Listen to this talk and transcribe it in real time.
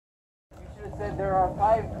said there are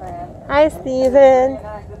 5 crayons. Hi, Steven.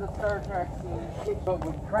 Reenacted the Star Trek scene, but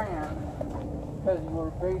with crayons, because you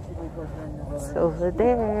were basically portraying your brother. It's over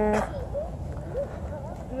there.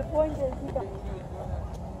 The point is,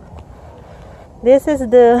 This is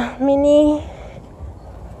the mini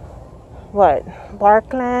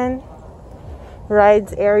Parkland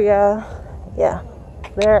rides area. Yeah,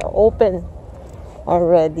 they're open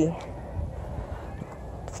already.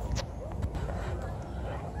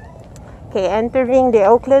 Okay, entering the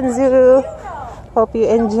Oakland Zoo. Hope you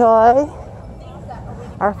enjoy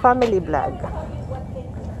our family vlog.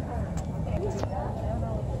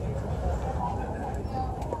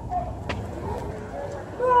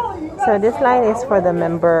 So this line is for the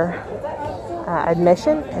member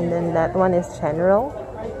admission, and then that one is general.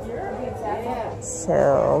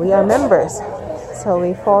 So we are members, so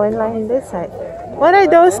we fall in line this side. What are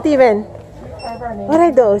those, Steven? What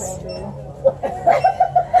are those?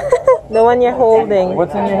 The one you're holding.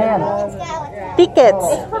 What's in your hand? Tickets.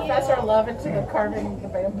 Professor Love into the carving the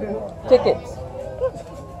bamboo. Tickets.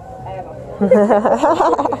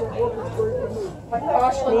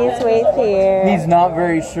 Please wait here. He's not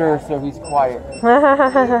very sure, so he's quiet.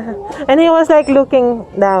 And he was like looking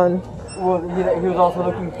down. Well, he was also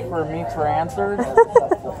looking for me for answers,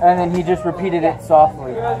 and then he just repeated it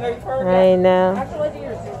softly. I know.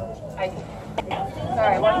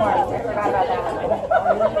 Sorry, one more. I forgot about that.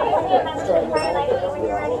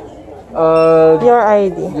 Your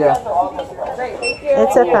ID. Yeah.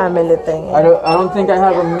 It's a family thing. I don't think I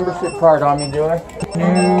have a membership card on me, do I?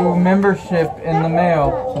 New membership in the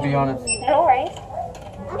mail, to be honest. No worries.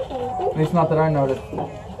 At least not that I noticed.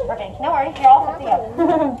 Okay, no worries. You're all set to go.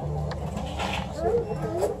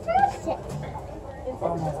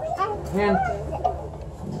 Hand.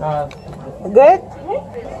 Good?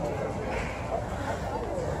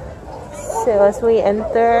 So as we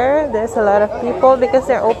enter, there's a lot of people because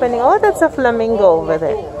they're opening. Oh, that's a flamingo over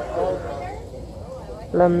there.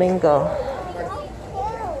 Flamingo.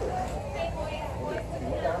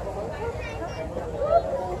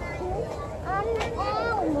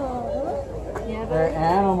 Their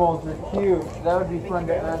animals are cute. That would be fun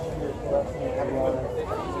to ask you.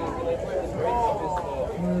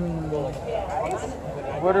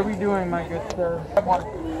 What are we doing, my good sir?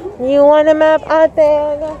 You want a map,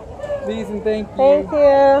 Ate? Please and thank you. Thank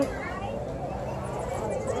you.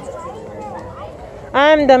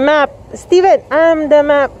 I'm the map. Steven, I'm the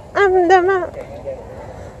map. I'm the map.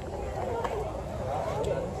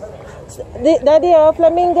 Daddy, oh,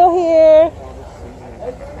 flamingo here.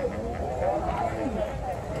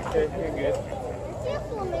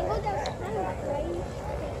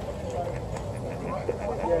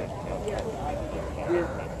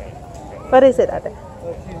 What is it, Ate?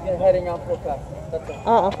 She's heading out real fast. That's it.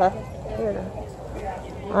 Oh, okay.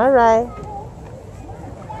 All right.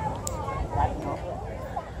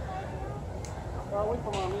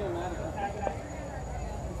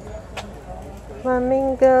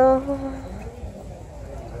 Flamingo.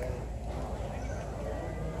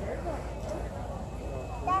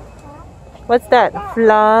 What's that?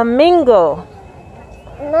 Flamingo.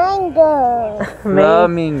 Mango.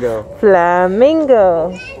 Flamingo.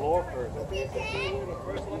 Flamingo.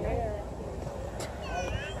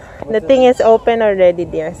 The thing is open already,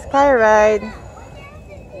 dear. Sky ride.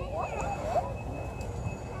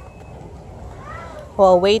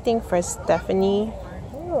 While waiting for Stephanie.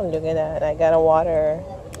 Oh, look at that. I got a water.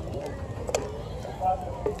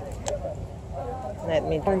 Let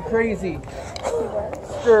me. I'm crazy.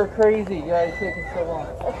 Stir crazy. Yeah, it's taking so long.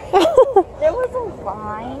 There was a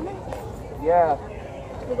line. Yeah.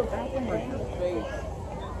 For the bathroom.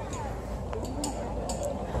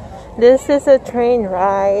 This is a train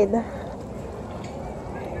ride.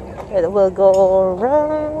 It will go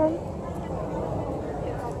around.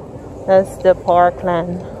 That's the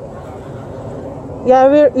Parkland.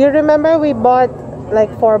 Yeah, you remember we bought like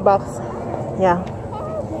 $4. Yeah.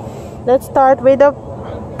 Let's start with the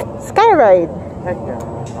sky ride. Heck yeah.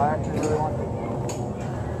 I actually really want to.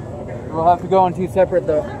 We'll have to go on 2 separate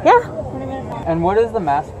though. Yeah. And what is the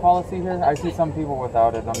mask policy here? I see some people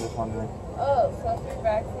without it. I'm just wondering. Oh, so if you're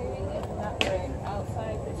vaccinated, it's not wearing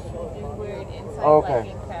outside, but you do wear it inside, Okay. like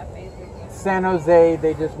in cafes. San Jose,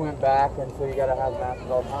 they just went back, and so you gotta have masks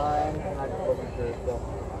all the time. And I just wasn't sure, so.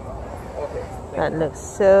 Okay. That looks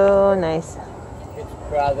so nice. It's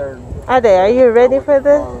rather. Ade, are you ready for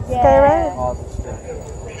the sky ride? Positive.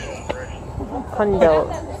 Condo.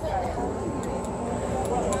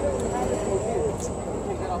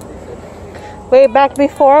 Way back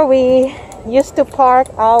before, we used to park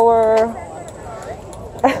our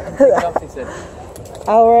Kelsey said.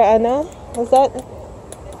 our ano? What's that?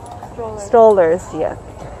 strollers, yeah.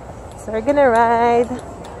 So we're gonna ride.